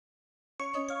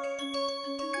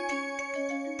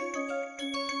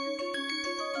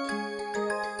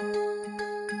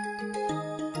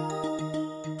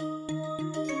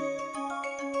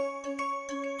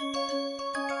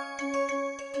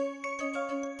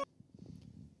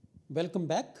Welcome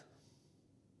back.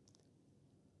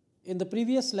 In the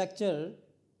previous lecture,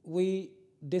 we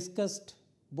discussed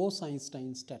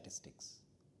Bose-Einstein statistics.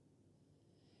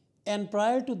 And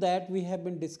prior to that, we have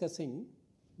been discussing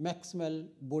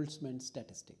Maxwell-Boltzmann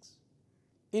statistics.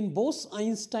 In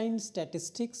Bose-Einstein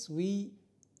statistics, we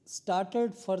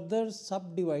started further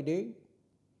subdividing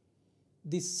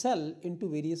the cell into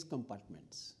various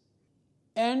compartments.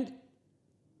 And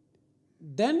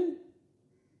then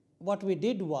what we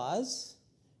did was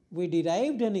we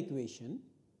derived an equation.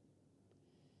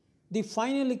 The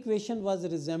final equation was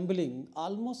resembling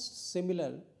almost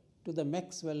similar to the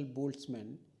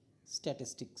Maxwell-Boltzmann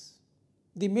statistics.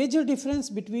 The major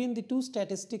difference between the two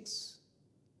statistics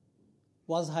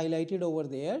was highlighted over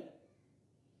there.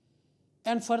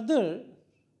 And further,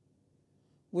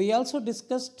 we also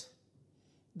discussed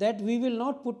that we will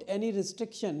not put any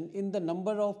restriction in the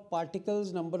number of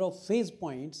particles, number of phase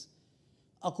points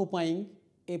occupying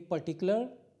a particular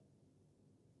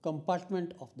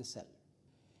compartment of the cell.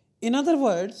 In other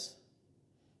words,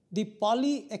 the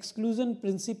Pauli exclusion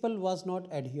principle was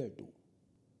not adhered to.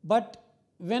 But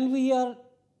when we are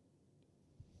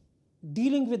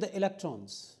dealing with the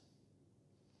electrons,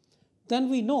 then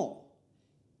we know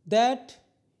that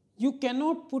you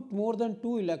cannot put more than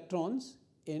 2 electrons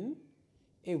in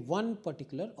a one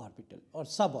particular orbital or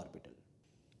suborbital.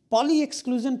 Pauli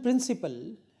exclusion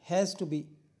principle has to be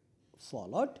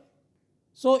followed.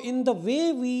 So, in the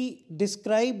way we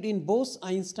described in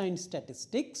Bose-Einstein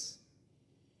statistics,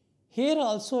 here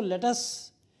also let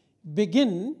us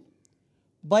begin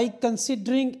by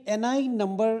considering ni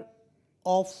number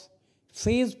of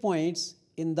phase points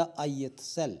in the ith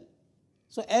cell.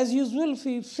 So, as usual,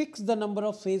 we fix the number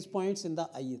of phase points in the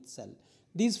ith cell.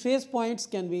 These phase points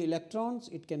can be electrons,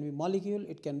 it can be molecule,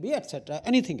 it can be etc.,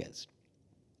 anything else.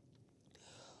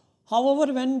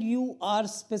 However, when you are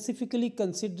specifically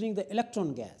considering the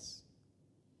electron gas,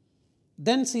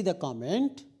 then see the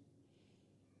comment.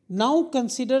 Now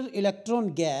consider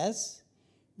electron gas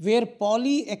where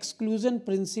Pauli exclusion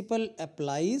principle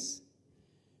applies,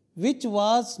 which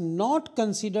was not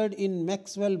considered in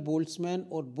Maxwell-Boltzmann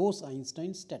or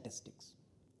Bose-Einstein statistics.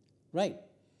 Right.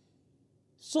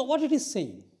 So, what it is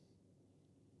saying?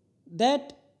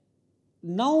 That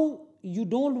now you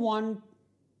don't want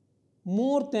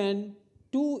more than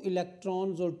 2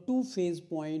 electrons or 2 phase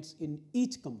points in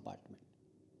each compartment,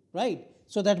 right.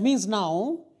 So, that means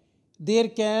now there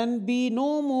can be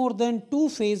no more than 2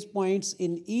 phase points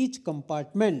in each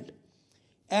compartment,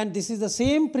 and this is the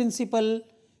same principle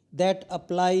that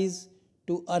applies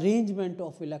to arrangement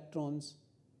of electrons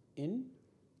in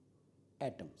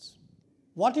atoms.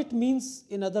 What it means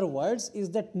in other words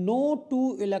is that no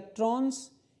 2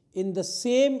 electrons in the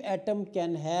same atom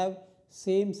can have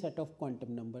same set of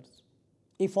quantum numbers.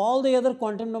 If all the other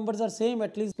quantum numbers are same,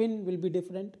 at least spin will be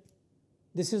different.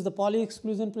 This is the Pauli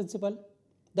exclusion principle.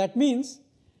 That means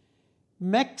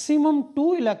maximum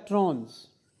 2 electrons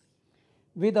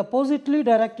with oppositely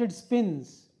directed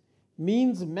spins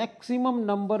means maximum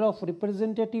number of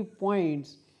representative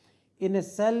points in a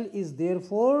cell is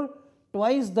therefore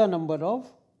twice the number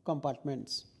of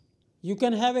compartments. You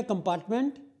can have a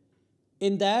compartment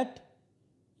in that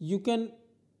you can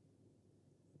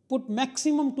put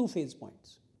maximum 2 phase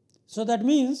points. So, that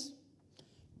means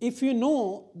if you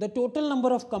know the total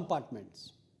number of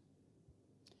compartments,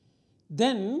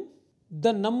 then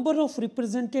the number of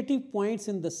representative points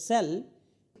in the cell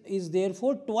is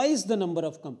therefore twice the number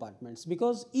of compartments,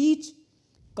 because each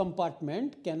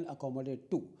compartment can accommodate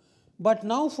 2. But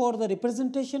now for the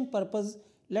representation purpose,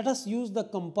 let us use the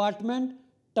compartment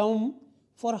term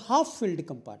for half-filled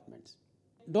compartments.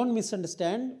 Don't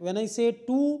misunderstand, when I say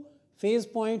 2 phase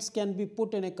points can be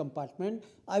put in a compartment,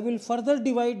 I will further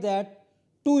divide that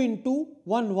 2 into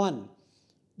 1, 1.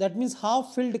 That means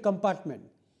half-filled compartment.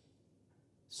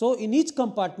 So, in each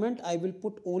compartment, I will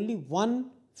put only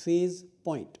 1 phase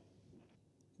point.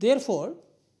 Therefore,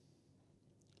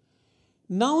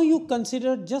 now you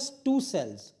consider just 2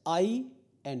 cells, I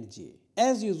and J.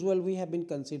 As usual, we have been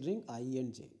considering I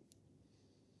and J.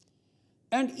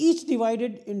 And each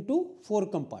divided into 4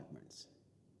 compartments.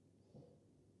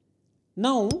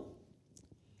 Now,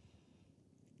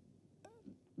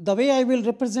 the way I will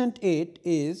represent it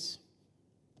is,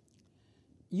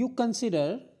 you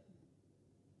consider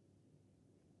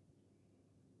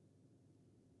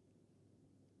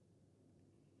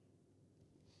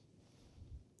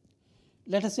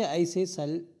let us say I say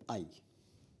cell I,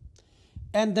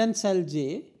 and then cell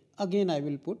J, again I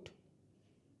will put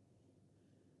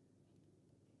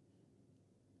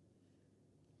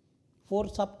four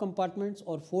subcompartments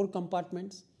or 4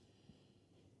 compartments.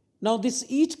 Now, this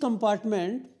each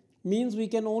compartment means we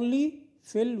can only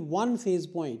fill one phase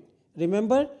point.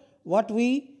 Remember what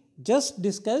we just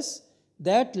discussed,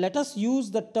 that let us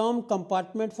use the term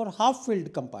compartment for half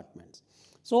filled compartments.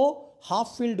 So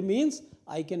half filled means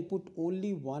I can put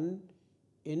only one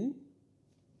in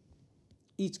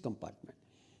each compartment.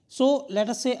 So let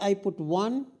us say I put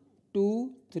 1,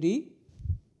 2, 3,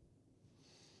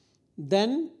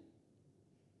 then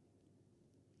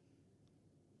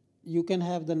you can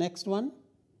have the next one.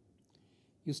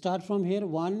 You start from here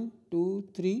 1, 2,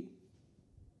 3.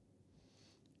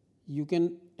 You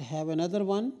can have another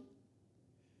one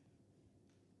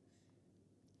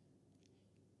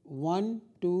 1,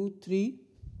 2, 3,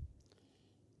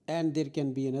 and there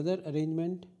can be another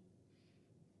arrangement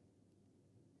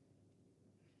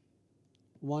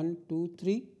 1, 2,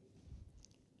 3.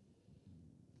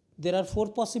 There are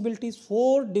 4 possibilities,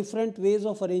 4 different ways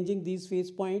of arranging these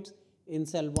phase points in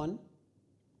cell 1.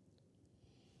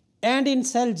 And in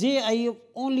cell J, I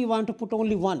only want to put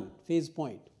only one phase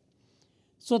point.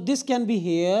 So this can be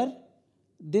here,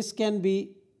 this can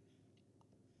be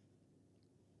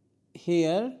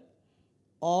here,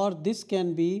 or this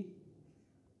can be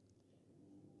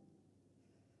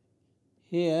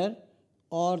here,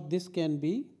 or this can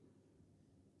be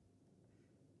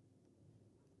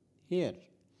here.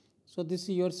 So this is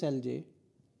your cell J.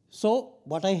 So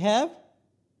what I have,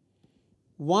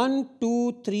 1,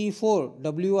 2, 3, 4,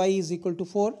 Wi is equal to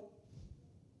 4.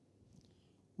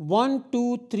 1,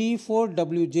 2, 3, 4,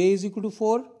 Wj is equal to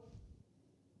 4.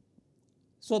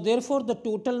 So therefore the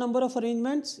total number of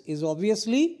arrangements is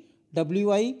obviously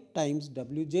Wi times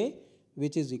Wj,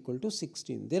 which is equal to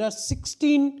 16. There are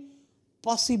 16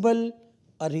 possible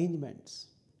arrangements.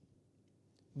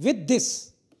 With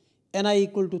this, Ni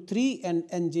equal to 3 and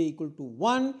Nj equal to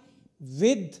 1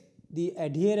 with the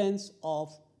adherence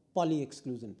of Pauli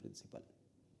exclusion principle.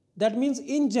 That means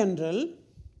in general,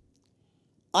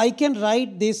 I can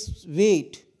write this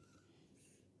weight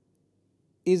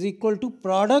is equal to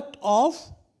product of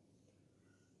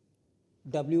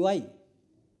Wi.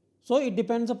 So it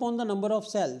depends upon the number of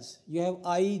cells. You have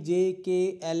I, J,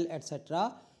 K, L,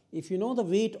 etc. If you know the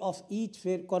weight of each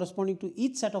corresponding to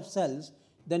each set of cells,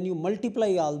 then you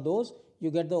multiply all those,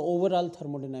 you get the overall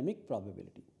thermodynamic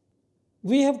probability.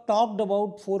 We have talked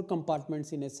about 4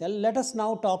 compartments in a cell. Let us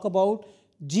now talk about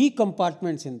G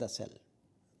compartments in the cell.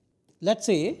 Let's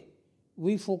say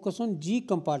we focus on G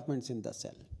compartments in the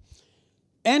cell.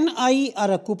 Ni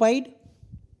are occupied.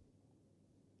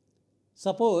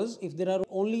 Suppose if there are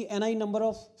only Ni number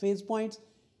of phase points,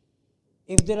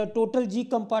 if there are total G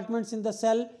compartments in the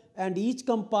cell and each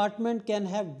compartment can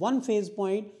have one phase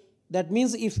point, that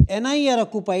means if Ni are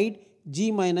occupied,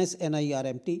 G minus Ni are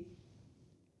empty,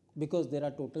 because there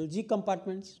are total G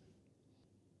compartments.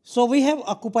 So we have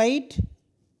occupied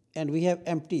and we have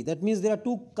empty. That means there are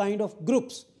two kind of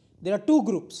groups. There are two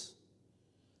groups: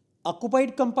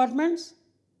 occupied compartments,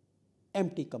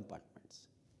 empty compartments.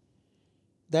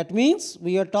 That means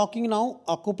we are talking now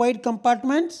occupied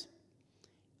compartments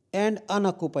and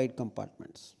unoccupied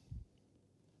compartments.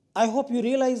 I hope you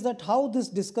realize that how this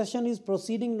discussion is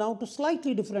proceeding now to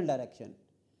slightly different direction.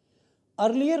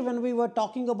 Earlier, when we were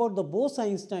talking about the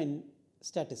Bose-Einstein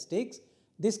statistics,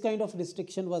 this kind of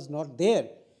restriction was not there.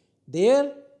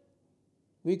 There,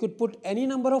 we could put any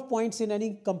number of points in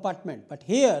any compartment, but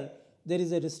here there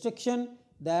is a restriction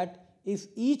that if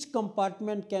each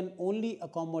compartment can only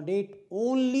accommodate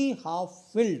only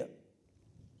half-filled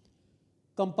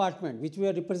compartment, which we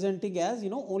are representing as,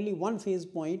 only one phase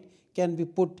point can be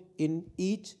put in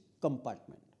each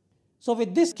compartment. So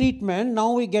with this treatment,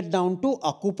 now we get down to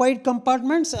occupied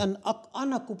compartments and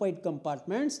unoccupied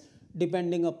compartments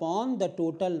depending upon the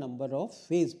total number of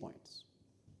phase points.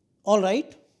 All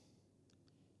right.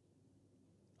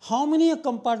 How many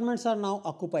compartments are now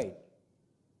occupied?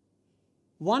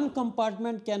 One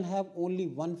compartment can have only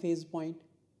one phase point,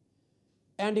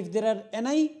 and if there are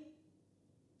Ni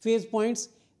phase points,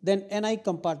 then Ni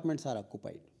compartments are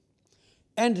occupied,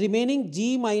 and remaining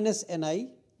G minus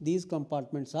Ni, these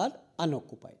compartments are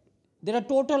unoccupied. There are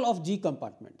total of G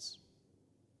compartments.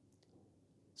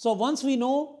 So once we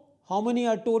know how many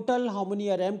are total, how many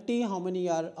are empty, how many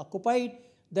are occupied,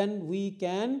 then we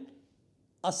can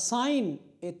assign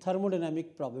a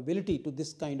thermodynamic probability to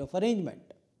this kind of arrangement.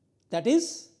 That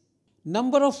is,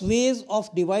 number of ways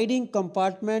of dividing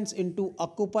compartments into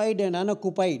occupied and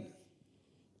unoccupied.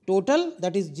 Total,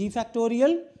 that is G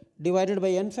factorial divided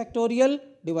by N factorial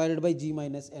divided by G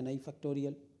minus Ni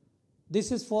factorial.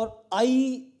 This is for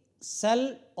I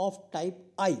cell of type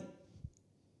I.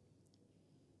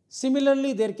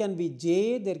 Similarly, there can be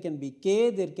J, there can be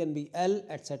K, there can be L,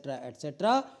 etc.,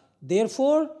 etc.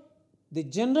 Therefore, the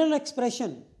general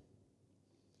expression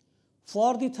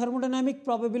for the thermodynamic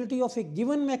probability of a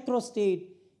given macro state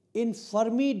in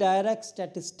Fermi Dirac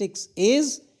statistics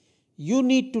is you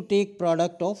need to take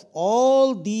product of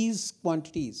all these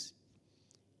quantities.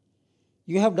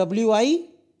 You have Wi,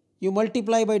 you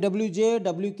multiply by Wj,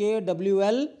 Wk,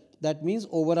 Wl, that means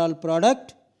overall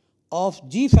product of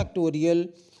G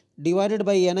factorial divided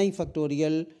by Ni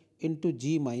factorial into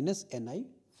G minus Ni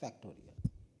factorial.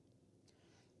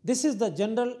 This is the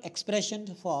general expression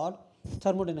for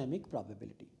thermodynamic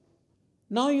probability.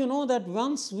 Now you know that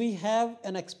once we have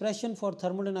an expression for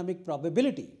thermodynamic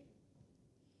probability,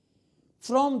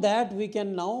 from that we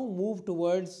can now move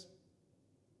towards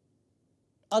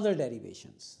other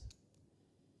derivations.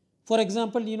 For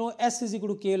example, you know S is equal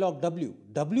to K log W.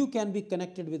 W can be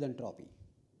connected with entropy.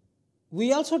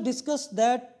 We also discussed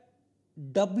that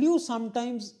W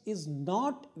sometimes is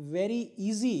not very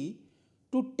easy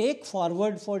to take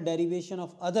forward for derivation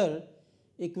of other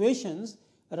equations,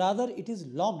 rather it is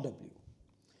log W.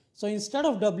 So instead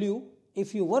of W,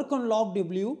 if you work on log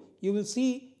W, you will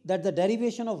see that the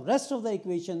derivation of rest of the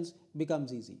equations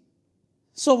becomes easy.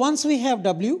 So once we have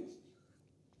W,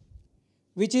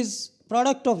 which is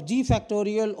product of G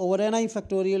factorial over Ni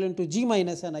factorial into G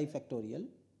minus Ni factorial,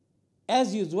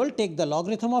 as usual take the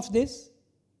logarithm of this.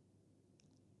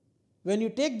 When you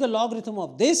take the logarithm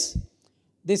of this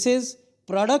is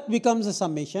product becomes a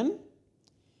summation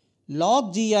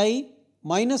log Gi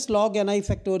minus log Ni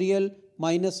factorial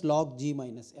minus log G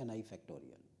minus Ni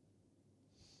factorial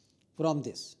from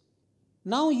this.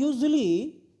 Now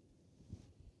usually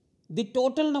the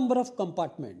total number of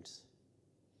compartments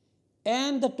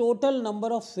and the total number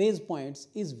of phase points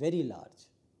is very large.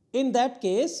 In that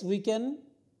case, we can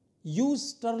use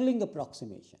Stirling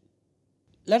approximation.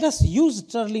 Let us use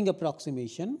Stirling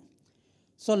approximation.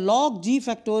 So log G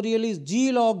factorial is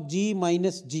G log G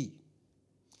minus G.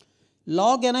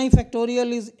 Log Ni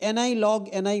factorial is Ni log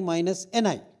Ni minus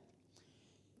Ni.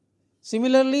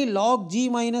 Similarly, log G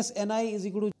minus Ni is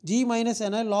equal to G minus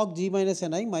Ni log G minus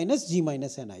Ni minus G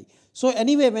minus Ni. So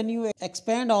anyway, when you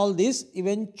expand all this,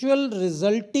 eventual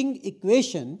resulting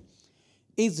equation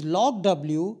is log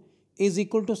W is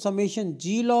equal to summation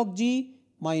G log G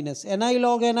minus Ni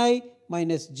log Ni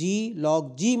minus G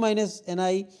log G minus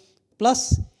Ni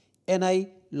plus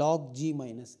Ni log G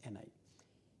minus Ni.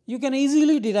 You can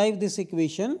easily derive this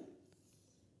equation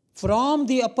from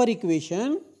the upper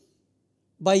equation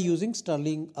by using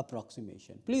Stirling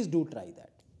approximation. Please do try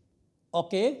that.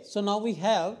 Okay, so now we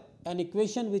have an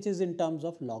equation which is in terms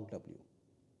of log W.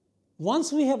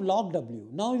 Once we have log W,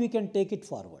 now we can take it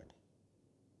forward.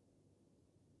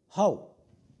 How?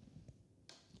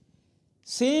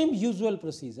 Same usual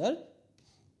procedure.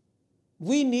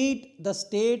 We need the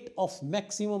state of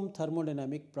maximum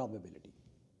thermodynamic probability.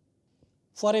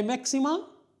 For a maxima,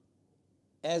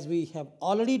 as we have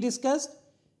already discussed,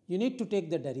 you need to take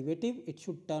the derivative, it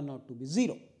should turn out to be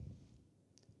 0.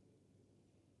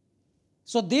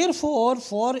 So therefore,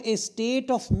 for a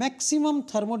state of maximum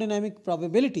thermodynamic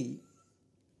probability,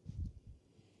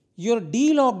 your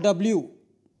d log W,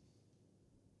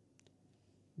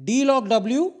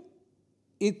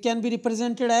 it can be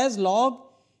represented as log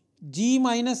G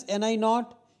minus Ni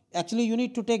naught. Actually, you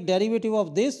need to take derivative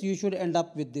of this, you should end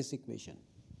up with this equation.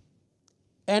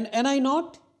 And Ni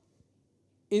naught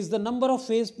is the number of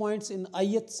phase points in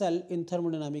ith cell in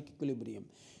thermodynamic equilibrium.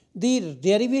 The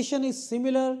derivation is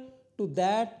similar to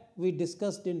that we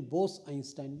discussed in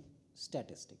Bose-Einstein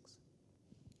statistics.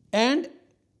 And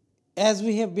as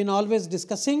we have been always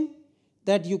discussing,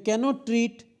 that you cannot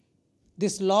treat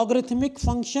this logarithmic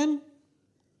function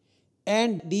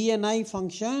and dni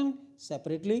function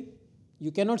separately.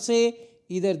 You cannot say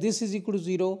either this is equal to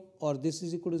 0 or this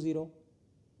is equal to 0.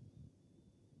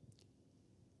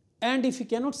 And if you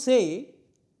cannot say,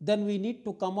 then we need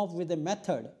to come up with a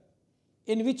method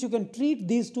in which you can treat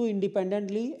these two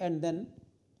independently and then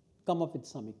come up with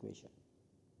some equation.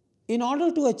 In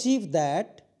order to achieve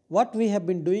that, what we have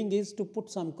been doing is to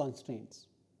put some constraints.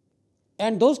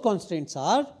 And those constraints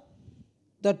are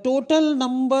the total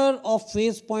number of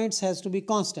phase points has to be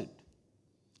constant.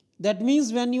 That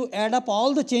means when you add up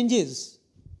all the changes,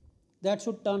 that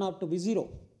should turn out to be 0.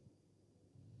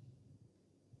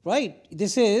 Right?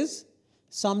 This is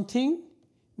something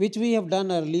which we have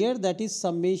done earlier, that is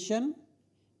summation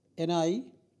Ni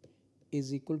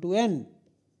is equal to n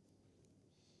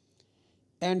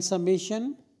and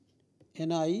summation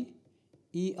Ni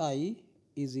Ei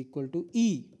is equal to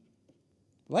E.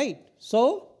 Right?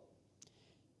 So,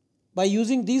 by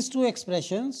using these two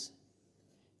expressions,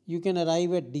 you can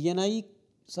arrive at dni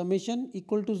summation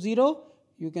equal to 0.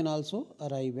 You can also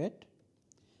arrive at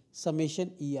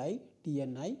summation Ei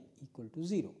dni equal to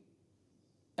 0.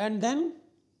 and then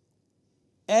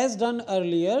as done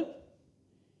earlier,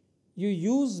 you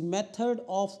use method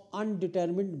of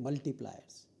undetermined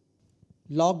multipliers,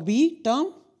 log B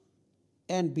term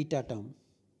and beta term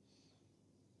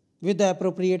with the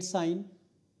appropriate sign,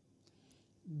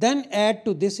 then add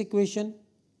to this equation.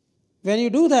 When you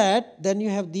do that, then you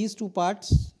have these two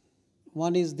parts.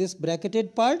 One is this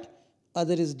bracketed part,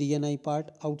 other is DNI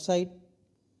part outside.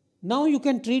 Now you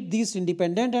can treat these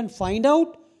independent and find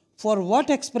out for what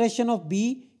expression of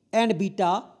B and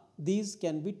beta these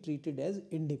can be treated as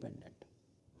independent.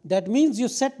 That means you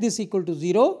set this equal to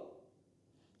 0.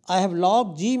 I have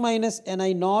log G minus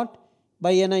Ni naught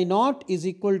by Ni naught is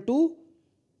equal to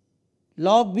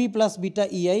log B plus beta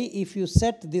Ei if you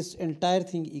set this entire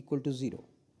thing equal to 0.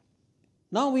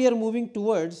 Now we are moving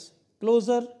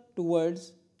closer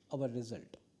towards our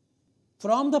result.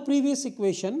 From the previous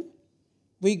equation,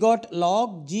 we got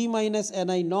log G minus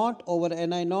Ni naught over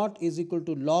Ni naught is equal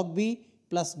to log B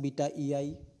plus beta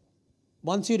Ei.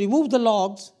 Once you remove the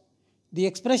logs, the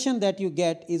expression that you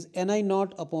get is Ni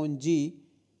naught upon G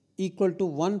equal to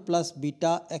 1 plus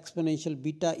beta exponential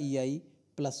beta Ei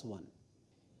plus 1.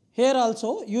 Here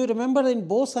also, you remember in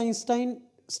Bose-Einstein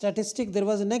statistic there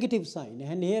was a negative sign,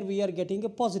 and here we are getting a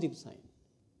positive sign.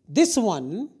 This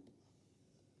one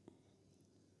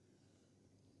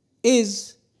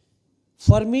is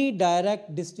Fermi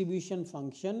Dirac distribution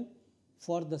function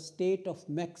for the state of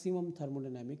maximum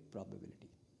thermodynamic probability.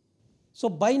 So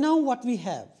by now what we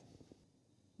have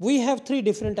three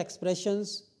different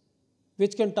expressions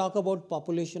which can talk about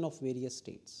population of various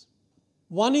states.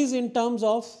 One is in terms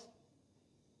of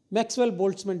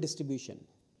Maxwell-Boltzmann distribution.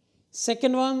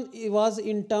 Second one was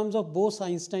in terms of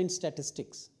Bose-Einstein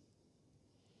statistics.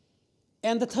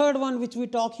 And the third one which we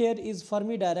talk here is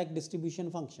Fermi Dirac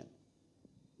distribution function.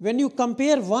 When you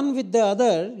compare one with the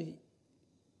other,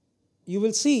 you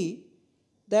will see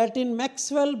that in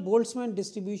Maxwell-Boltzmann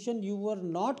distribution you were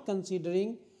not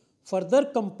considering further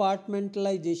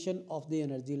compartmentalization of the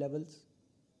energy levels.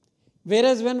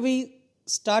 Whereas when we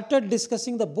started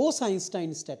discussing the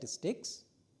Bose-Einstein statistics,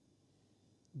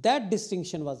 that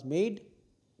distinction was made,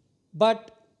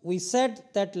 but we said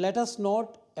that let us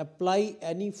not apply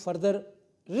any further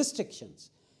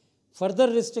restrictions. Further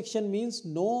restriction means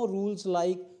no rules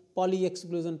like Pauli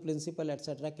exclusion principle,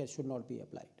 etc. should not be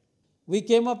applied. We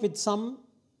came up with some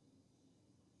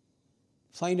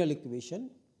final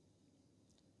equation,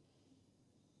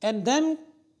 and then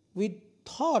we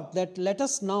thought that let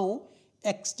us now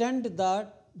extend the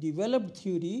developed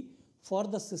theory for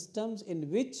the systems in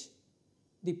which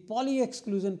the Pauli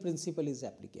exclusion principle is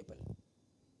applicable.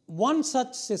 One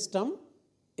such system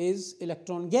is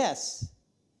electron gas,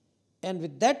 and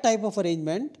with that type of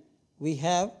arrangement we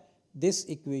have this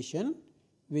equation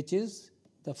which is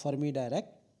the Fermi Dirac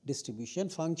distribution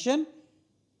function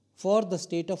for the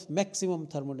state of maximum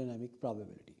thermodynamic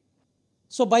probability.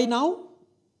 So by now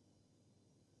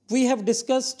we have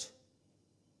discussed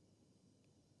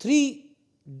three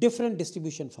different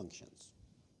distribution functions,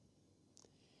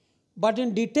 but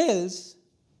in details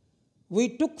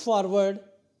we took forward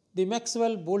the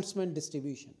Maxwell-Boltzmann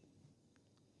distribution.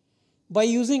 By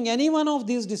using any one of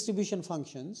these distribution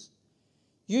functions,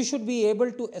 you should be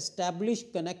able to establish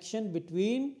connection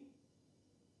between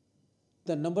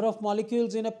the number of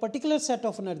molecules in a particular set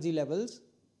of energy levels,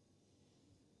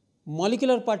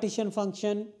 molecular partition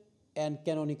function, and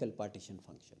canonical partition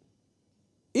function.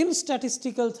 In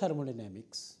statistical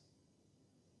thermodynamics,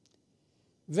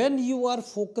 when you are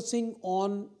focusing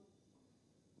on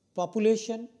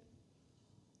population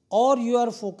or you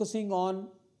are focusing on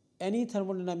any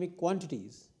thermodynamic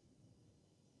quantities,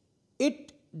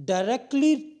 it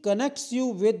directly connects you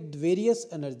with various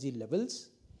energy levels,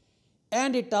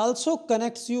 and it also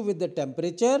connects you with the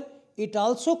temperature, it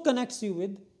also connects you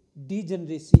with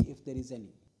degeneracy if there is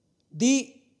any.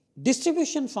 The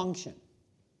distribution function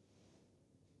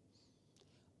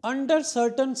under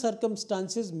certain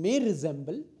circumstances may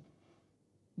resemble,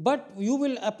 but you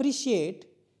will appreciate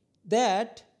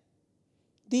that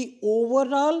the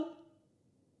overall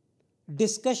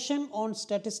discussion on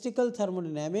statistical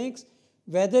thermodynamics,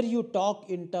 whether you talk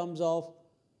in terms of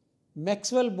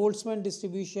Maxwell-Boltzmann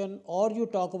distribution or you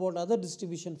talk about other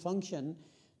distribution function,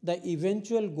 the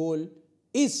eventual goal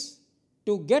is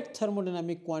to get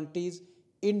thermodynamic quantities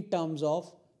in terms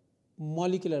of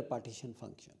molecular partition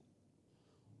function.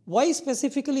 Why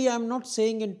specifically I am not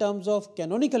saying in terms of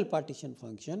canonical partition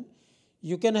function?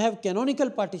 You can have canonical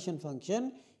partition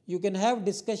function, you can have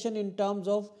discussion in terms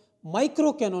of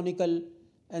micro-canonical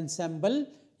ensemble,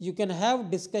 you can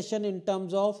have discussion in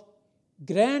terms of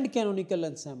grand canonical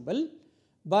ensemble,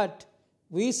 but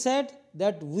we said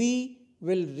that we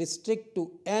will restrict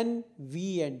to N,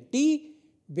 V and T,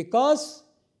 because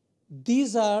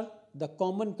these are the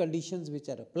common conditions which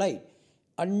are applied.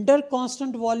 Under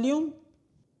constant volume,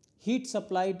 heat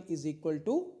supplied is equal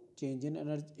to change in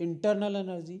energy, internal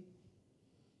energy.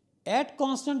 At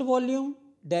constant volume,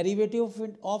 derivative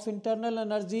of internal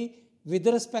energy with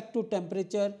respect to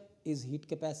temperature is heat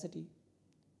capacity.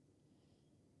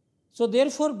 So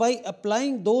therefore, by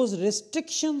applying those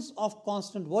restrictions of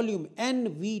constant volume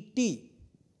N, V, T,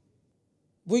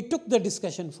 we took the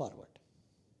discussion forward.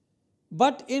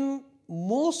 But in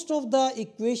most of the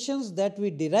equations that we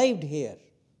derived here,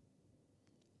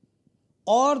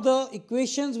 or the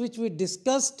equations which we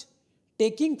discussed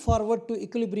taking forward to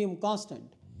equilibrium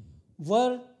constant,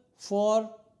 were for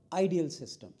ideal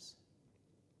systems.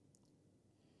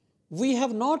 We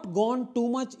have not gone too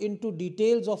much into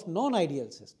details of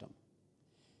non-ideal system,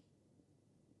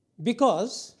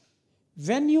 because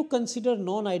when you consider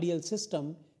non-ideal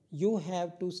system, you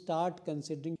have to start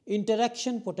considering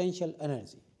interaction potential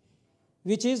energy,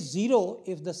 which is zero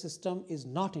if the system is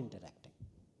not interacting.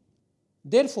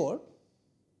 Therefore,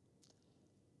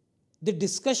 the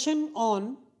discussion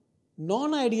on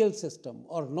non-ideal system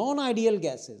or non-ideal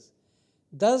gases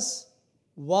thus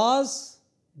was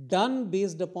done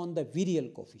based upon the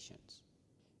virial coefficients,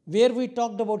 where we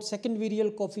talked about second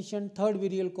virial coefficient, third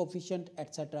virial coefficient,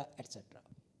 etc., etc.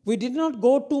 We did not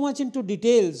go too much into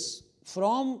details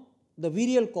from the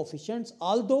virial coefficients,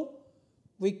 although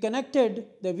we connected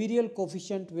the virial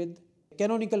coefficient with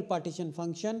canonical partition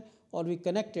function, or we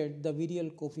connected the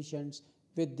virial coefficients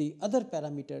with the other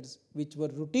parameters which were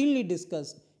routinely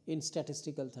discussed in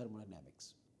statistical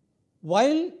thermodynamics.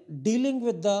 While dealing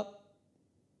with the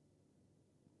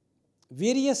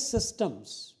various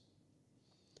systems,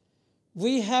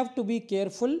 we have to be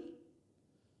careful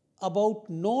about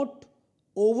not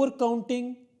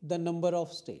overcounting the number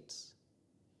of states.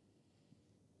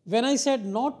 When I said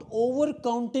not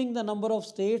overcounting the number of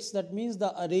states, that means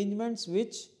the arrangements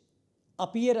which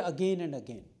appear again and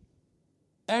again.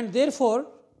 And therefore,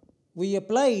 we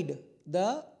applied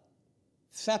the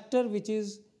factor which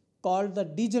is called the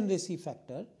degeneracy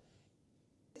factor.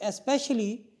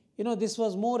 Especially, this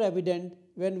was more evident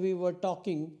when we were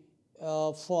talking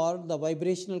for the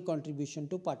vibrational contribution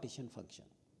to partition function.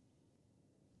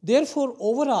 Therefore,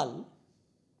 overall,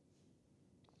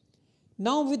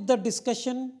 now with the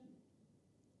discussion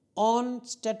on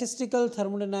statistical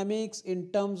thermodynamics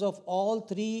in terms of all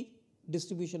three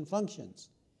distribution functions,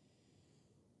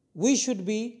 we should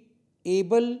be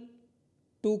able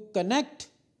to connect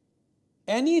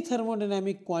any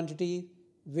thermodynamic quantity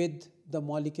with the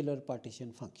molecular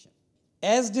partition function.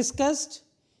 As discussed,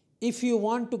 if you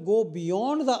want to go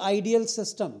beyond the ideal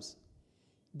systems,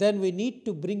 then we need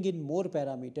to bring in more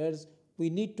parameters. We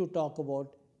need to talk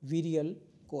about virial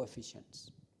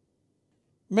coefficients.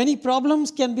 Many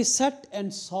problems can be set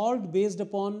and solved based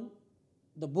upon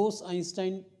the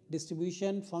Bose-Einstein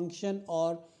distribution function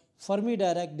or FERMI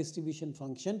Dirac distribution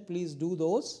function. Please do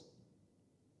those.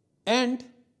 And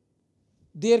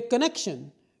their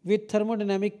connection with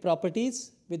thermodynamic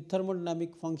properties, with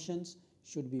thermodynamic functions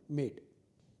should be made.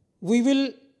 We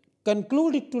will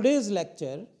conclude today's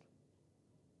lecture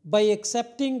by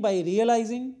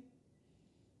realizing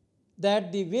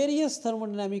that the various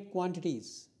thermodynamic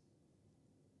quantities,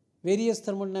 when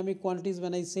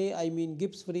I say, I mean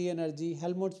Gibbs free energy,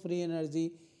 Helmholtz free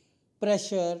energy,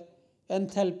 pressure,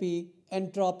 enthalpy,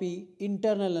 entropy,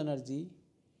 internal energy,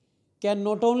 can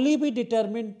not only be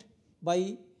determined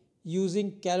by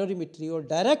using calorimetry or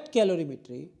direct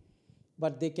calorimetry,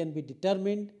 but they can be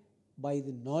determined by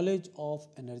the knowledge of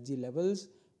energy levels,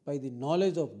 by the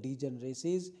knowledge of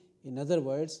degeneracies, in other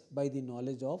words, by the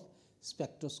knowledge of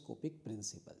spectroscopic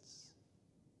principles.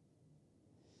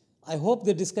 I hope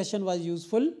the discussion was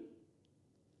useful,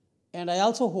 and I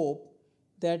also hope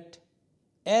that,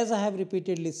 as I have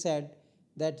repeatedly said,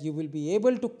 that you will be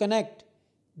able to connect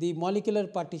the molecular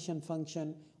partition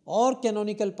function or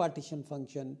canonical partition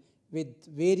function with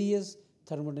various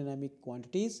thermodynamic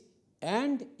quantities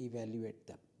and evaluate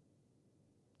them.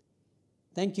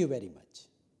 Thank you very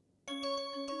much.